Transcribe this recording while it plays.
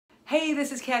Hey,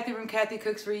 this is Kathy from Kathy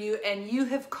Cooks For You, and you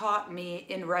have caught me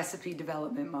in recipe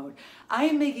development mode. I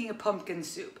am making a pumpkin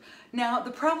soup. Now,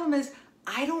 the problem is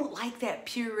I don't like that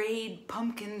pureed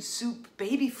pumpkin soup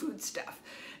baby food stuff.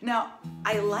 Now,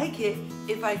 I like it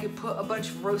if I could put a bunch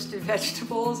of roasted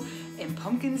vegetables and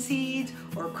pumpkin seeds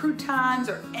or croutons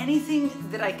or anything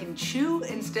that I can chew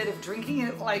instead of drinking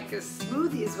it like a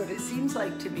smoothie is what it seems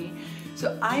like to me.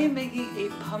 So I am making a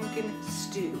pumpkin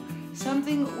stew.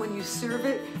 Something when you serve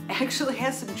it actually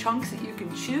has some chunks that you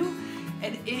can chew,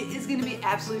 and it is gonna be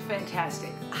absolutely fantastic.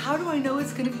 How do I know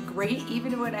it's gonna be great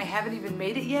even when I haven't even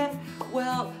made it yet?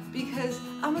 Well, because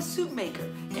I'm a soup maker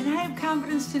and I have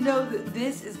confidence to know that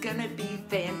this is gonna be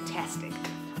fantastic.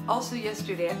 Also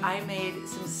yesterday I made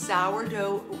some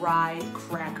sourdough rye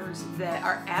crackers that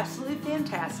are absolutely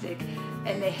fantastic,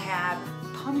 and they have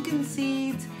pumpkin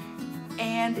seeds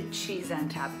and cheese on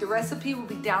top. The recipe will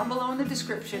be down below in the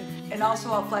description, and also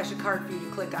I'll flash a card for you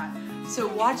to click on. So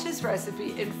watch this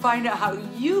recipe and find out how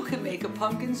you can make a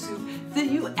pumpkin soup that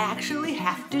you actually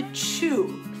have to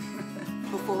chew.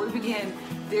 Before we begin,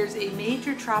 there's a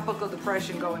major tropical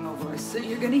depression going over us, so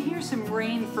you're gonna hear some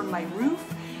rain from my roof,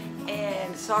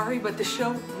 and sorry, but the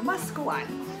show must go on.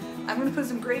 I'm gonna put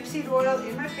some grapeseed oil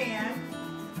in my pan.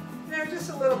 Now just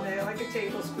a little bit, like a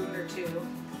tablespoon or two.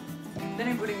 Then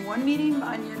I'm putting 1 medium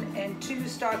onion and 2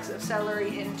 stalks of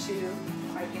celery into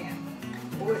my pan.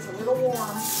 Oh, it's a little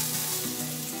warm.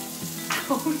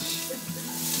 Ouch.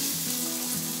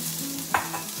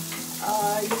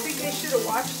 You think I should have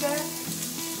watched that?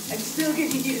 I'm still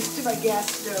getting used to my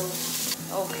gas stove.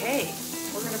 Okay,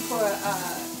 we're gonna put a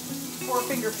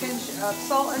 4-finger pinch of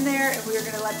salt in there, and we're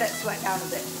gonna let that sweat down a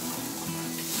bit.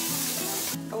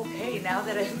 Okay, now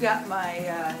that I've got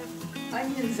my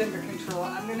onions under control,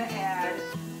 I'm gonna add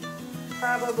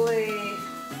probably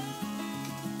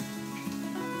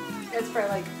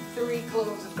like 3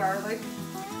 cloves of garlic.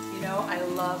 You know, I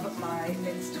love my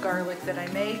minced garlic that I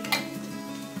make.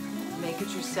 Make it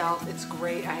yourself, it's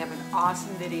great. I have an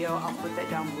awesome video, I'll put that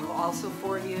down below also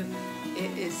for you.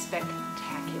 It is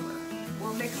spectacular.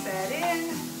 We'll mix that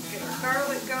in, get our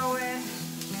garlic going.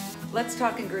 Let's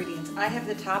talk ingredients. I have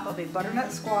the top of a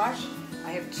butternut squash.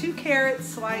 I have 2 carrots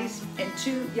sliced and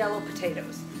 2 yellow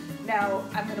potatoes. Now,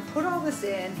 I'm gonna put all this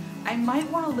in. I might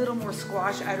want a little more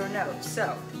squash, I don't know.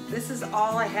 So, this is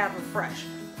all I have of fresh.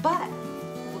 But,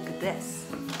 look at this.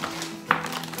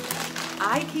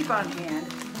 I keep on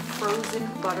hand frozen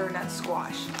butternut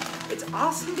squash. It's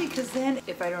awesome because then,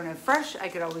 if I don't have fresh, I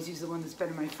could always use the one that's been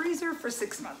in my freezer for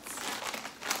 6 months.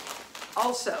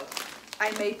 Also, I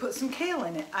may put some kale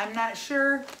in it. I'm not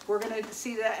sure. We're gonna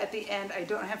see that at the end. I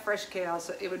don't have fresh kale,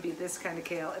 so it would be this kind of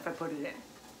kale if I put it in.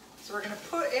 So we're gonna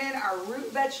put in our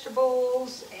root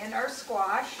vegetables and our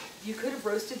squash. You could have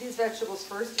roasted these vegetables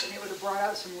first and it would have brought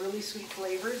out some really sweet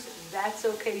flavors. That's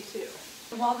okay too.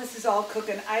 While this is all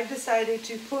cooking, I've decided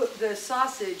to put the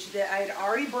sausage that I had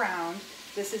already browned.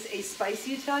 This is a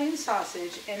spicy Italian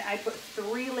sausage, and I put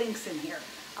 3 links in here.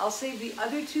 I'll save the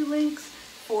other 2 links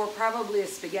for probably a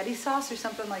spaghetti sauce or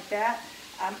something like that.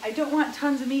 I don't want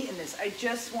tons of meat in this. I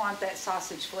just want that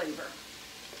sausage flavor.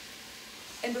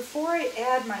 And before I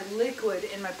add my liquid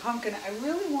in my pumpkin, I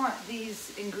really want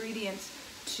these ingredients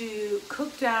to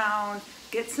cook down,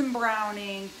 get some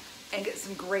browning, and get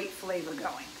some great flavor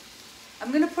going.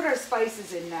 I'm gonna put our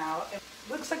spices in now. It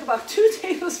looks like about 2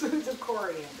 tablespoons of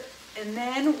coriander. And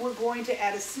then we're going to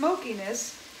add a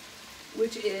smokiness,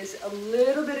 which is a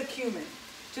little bit of cumin.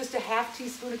 Just a ½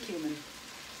 teaspoon of cumin.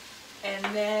 And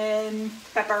then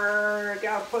pepper.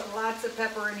 I'll put lots of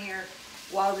pepper in here.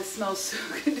 Wow, this smells so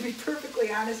good, to be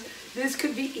perfectly honest. This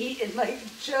could be eaten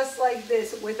just like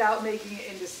this without making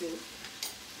it into soup.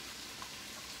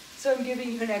 So I'm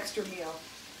giving you an extra meal.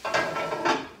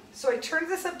 So I turned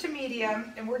this up to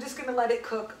medium, and we're just gonna let it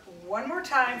cook one more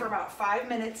time for about 5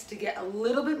 minutes to get a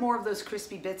little bit more of those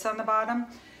crispy bits on the bottom.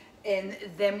 And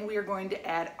then we are going to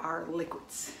add our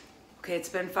liquids. Okay, it's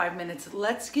been 5 minutes.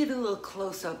 Let's get a little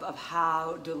close-up of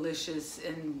how delicious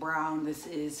and brown this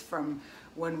is from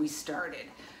when we started.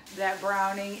 That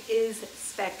browning is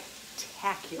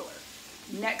spectacular.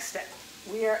 Next step,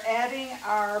 we are adding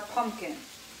our pumpkin.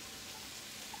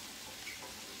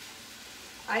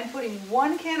 I'm putting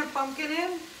 1 can of pumpkin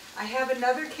in. I have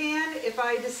another can. If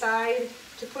I decide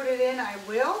to put it in, I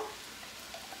will.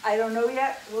 I don't know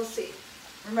yet, we'll see.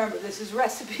 Remember, this is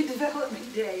recipe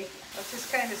development day. Let's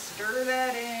just kind of stir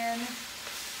that in.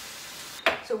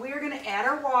 So we are gonna add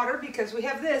our water because we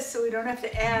have this, so we don't have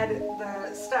to add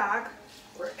the stock.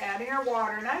 We're adding our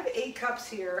water, and I have 8 cups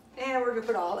here, and we're gonna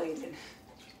put all 8 in.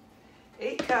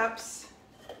 8 cups.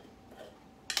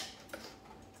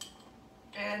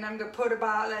 And I'm gonna put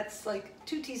about, that's like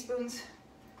 2 teaspoons,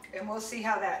 and we'll see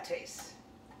how that tastes.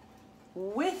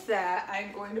 With that,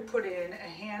 I'm going to put in a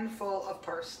handful of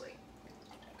parsley.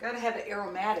 Gotta have an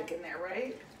aromatic in there,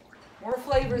 right? More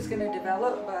flavor is gonna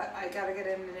develop, but I gotta get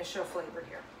an initial flavor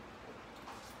here.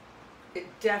 It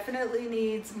definitely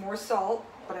needs more salt,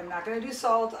 but I'm not gonna do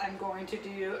salt. I'm going to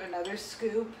do another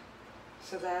scoop.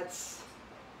 So that's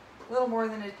a little more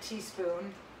than a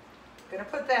teaspoon. Gonna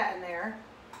put that in there.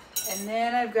 And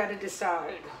then I've got to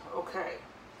decide, okay,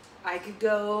 I could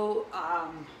go,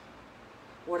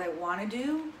 what I want to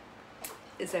do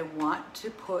is I want to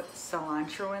put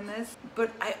cilantro in this,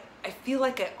 but I feel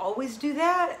like I always do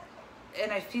that,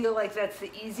 and I feel like that's the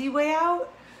easy way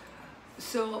out.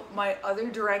 So my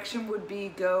other direction would be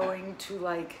going to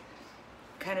like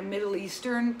kind of Middle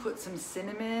Eastern, put some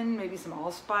cinnamon, maybe some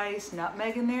allspice,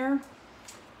 nutmeg in there.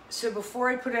 So before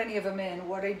I put any of them in,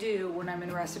 what I do when I'm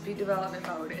in recipe development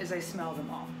mode is I smell them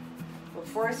all.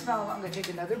 Before I smell them, I'm gonna take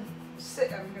another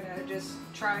sip. I'm gonna just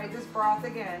try this broth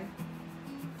again.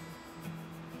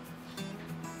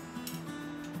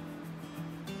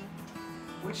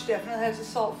 Which definitely has a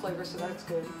salt flavor, so that's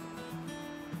good.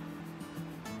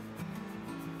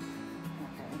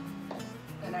 Okay.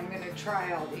 And I'm gonna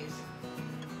try all these.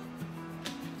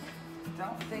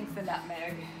 Don't think the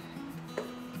nutmeg.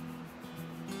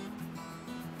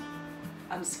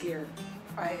 I'm scared.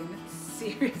 I'm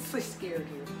seriously scared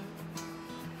here.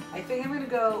 I think I'm gonna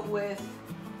go with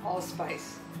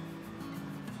allspice.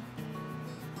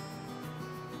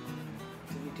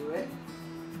 Did you do it?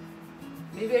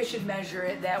 Maybe I should measure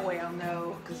it, that way I'll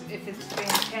know, because if it's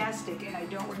fantastic and I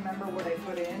don't remember what I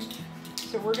put in.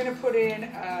 So we're gonna put in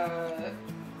a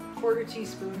 1/4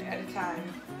 teaspoon at a time,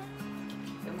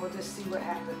 and we'll just see what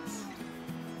happens.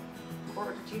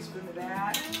 1/4 teaspoon of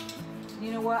that.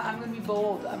 You know what, I'm gonna be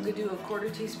bold. I'm gonna do a 1/4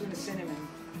 teaspoon of cinnamon.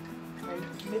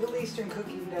 Right? Middle Eastern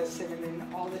cooking does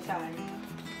cinnamon all the time.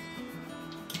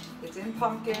 It's in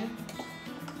pumpkin,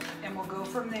 and we'll go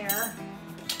from there.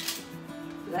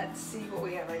 Let's see what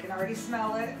we have. I can already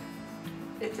smell it.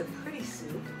 It's a pretty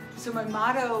soup. So my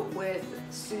motto with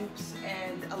soups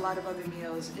and a lot of other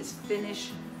meals is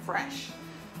finish fresh.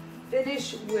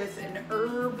 Finish with an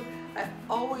herb. I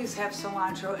always have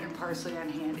cilantro and parsley on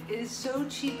hand. It is so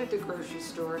cheap at the grocery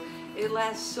store. It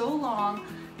lasts so long.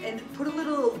 And put a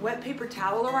little wet paper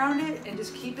towel around it and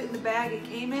just keep it in the bag it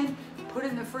came in. Put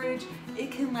it in the fridge.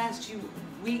 It can last you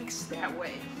weeks that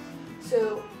way.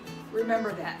 So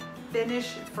remember that.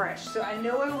 Finish fresh. So I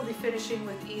know I will be finishing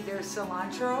with either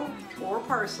cilantro or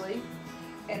parsley.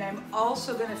 And I'm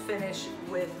also going to finish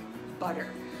with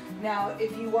butter. Now,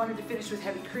 if you wanted to finish with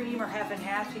heavy cream or half and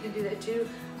half, you can do that too.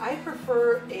 I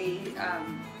prefer a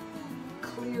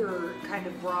clearer kind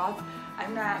of broth.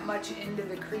 I'm not much into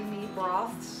the creamy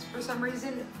broths for some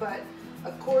reason, but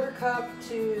a 1/4 cup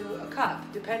to a cup,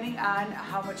 depending on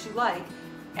how much you like.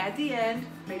 At the end,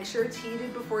 make sure it's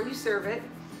heated before you serve it.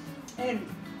 And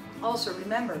also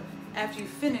remember, after you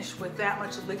finish with that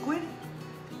much liquid,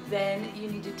 then you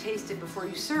need to taste it before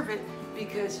you serve it,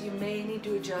 because you may need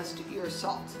to adjust your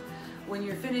salt. When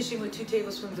you're finishing with 2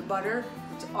 tablespoons of butter,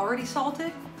 it's already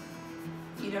salted,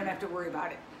 you don't have to worry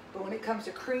about it. But when it comes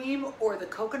to cream or the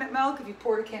coconut milk, if you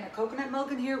poured a can of coconut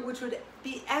milk in here, which would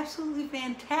be absolutely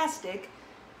fantastic,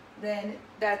 then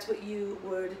that's what you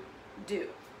would do,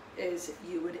 is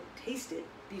you would taste it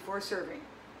before serving.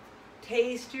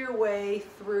 Taste your way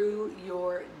through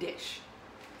your dish.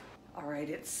 All right,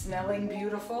 it's smelling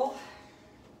beautiful.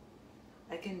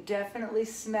 I can definitely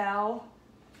smell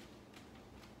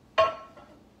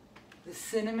the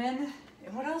cinnamon.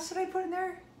 And what else did I put in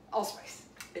there? Allspice.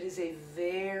 It is a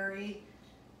very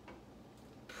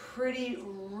pretty,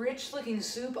 rich looking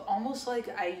soup, almost like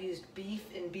I used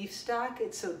beef in beef stock.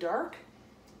 It's so dark.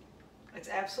 It's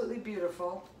absolutely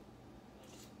beautiful.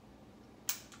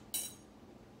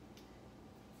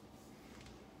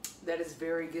 That is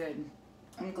very good.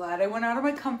 I'm glad I went out of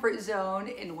my comfort zone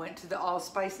and went to the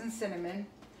allspice and cinnamon.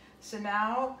 So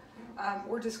now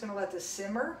we're just gonna let this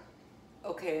simmer.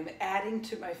 Okay, I'm adding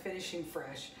to my finishing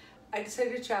fresh. I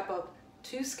decided to chop up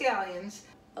 2 scallions,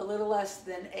 a little less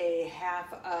than a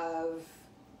half of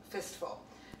fistful.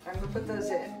 I'm gonna put those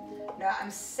in. Now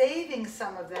I'm saving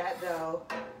some of that though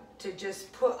to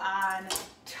just put on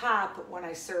top when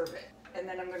I serve it. And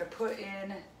then I'm gonna put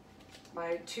in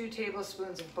my 2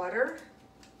 tablespoons of butter.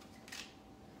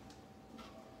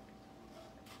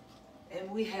 And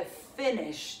we have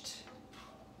finished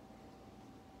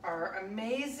our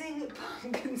amazing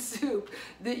pumpkin soup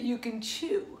that you can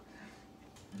chew.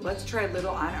 Let's try a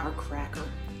little on our cracker.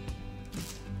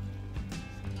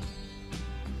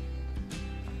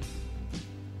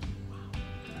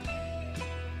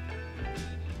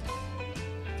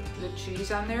 the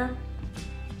cheese on there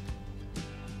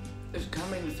is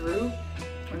coming through,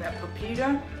 and that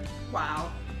pepita,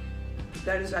 wow,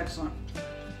 that is excellent.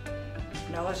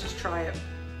 Now let's just try it.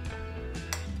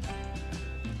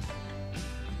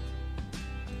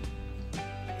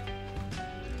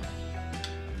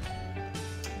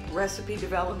 Recipe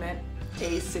development,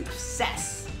 a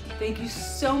success. Thank you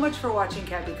so much for watching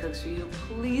Kathy Cooks For You.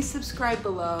 Please subscribe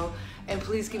below and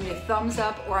please give me a thumbs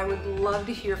up, or I would love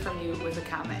to hear from you with a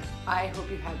comment. I hope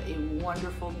you have a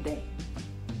wonderful day.